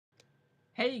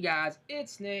Hey guys,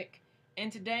 it's Nick,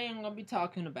 and today I'm going to be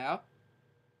talking about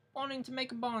wanting to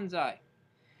make a bonsai.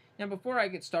 Now before I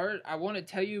get started, I want to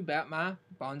tell you about my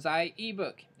bonsai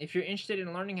ebook. If you're interested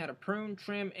in learning how to prune,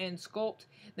 trim, and sculpt,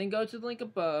 then go to the link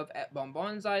above at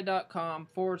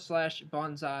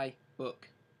bonbonsai.com/bonsai book.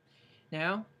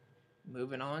 Now,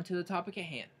 moving on to the topic at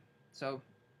hand. So,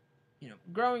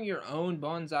 growing your own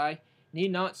bonsai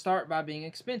need not start by being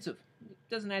expensive. It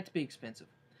doesn't have to be expensive.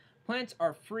 Plants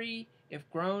are free if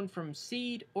grown from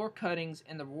seed or cuttings,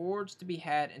 and the rewards to be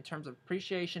had in terms of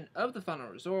appreciation of the final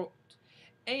result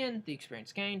and the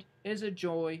experience gained is a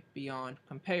joy beyond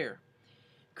compare.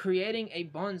 Creating a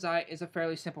bonsai is a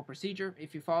fairly simple procedure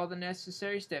if you follow the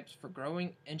necessary steps for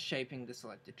growing and shaping the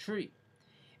selected tree.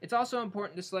 It's also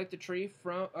important to select a tree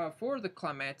for the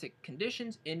climatic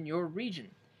conditions in your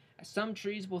region, as some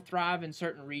trees will thrive in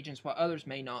certain regions while others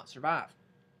may not survive.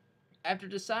 After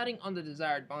deciding on the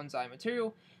desired bonsai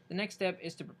material, the next step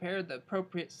is to prepare the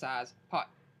appropriate size pot.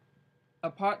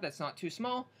 A pot that's not too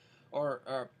small,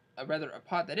 or rather a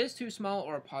pot that is too small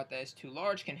or a pot that is too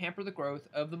large can hamper the growth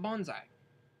of the bonsai.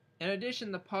 In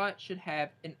addition, the pot should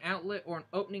have an outlet or an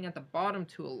opening at the bottom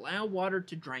to allow water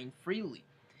to drain freely.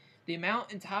 The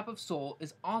amount and type of soil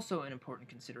is also an important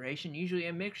consideration, usually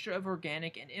a mixture of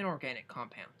organic and inorganic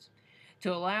compounds.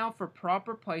 To allow for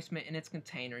proper placement in its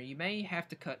container, you may have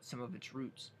to cut some of its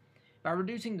roots. By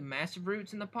reducing the massive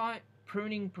roots in the pot,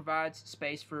 pruning provides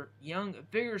space for young,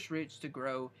 vigorous roots to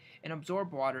grow and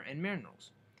absorb water and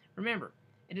minerals. Remember,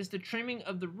 it is the trimming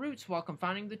of the roots while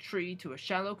confining the tree to a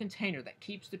shallow container that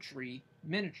keeps the tree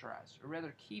miniaturized, or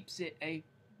rather keeps it a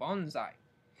bonsai.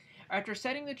 After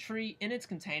setting the tree in its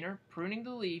container, pruning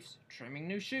the leaves, trimming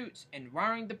new shoots, and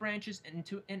wiring the branches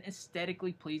into an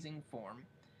aesthetically pleasing form,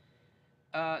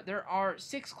 there are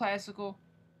 6 classical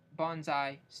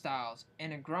bonsai styles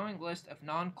and a growing list of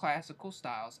non-classical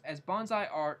styles, as bonsai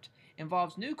art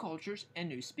involves new cultures and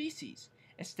new species.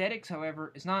 Aesthetics,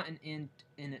 however, is not an end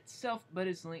in itself, but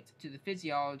is linked to the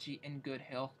physiology and good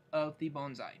health of the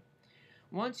bonsai.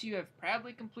 Once you have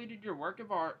proudly completed your work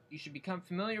of art, you should become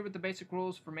familiar with the basic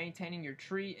rules for maintaining your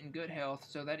tree in good health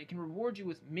so that it can reward you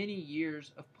with many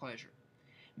years of pleasure.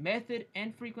 Method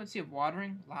and frequency of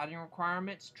watering, lighting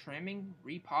requirements, trimming,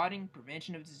 repotting,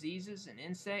 prevention of diseases and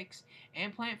insects,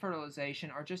 and plant fertilization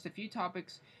are just a few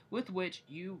topics with which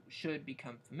you should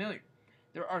become familiar.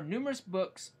 There are numerous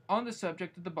books on the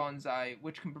subject of the bonsai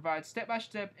which can provide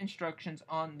step-by-step instructions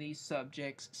on these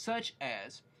subjects, such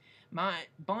as my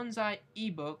bonsai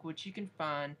ebook, which you can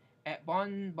find at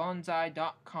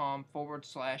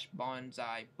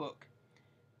bonbonsai.com/bonsai book.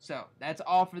 So, that's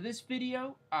all for this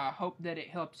video. I hope that it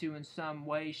helps you in some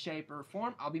way, shape, or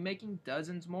form. I'll be making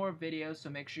dozens more videos,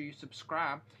 so make sure you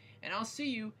subscribe, and I'll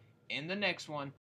see you in the next one.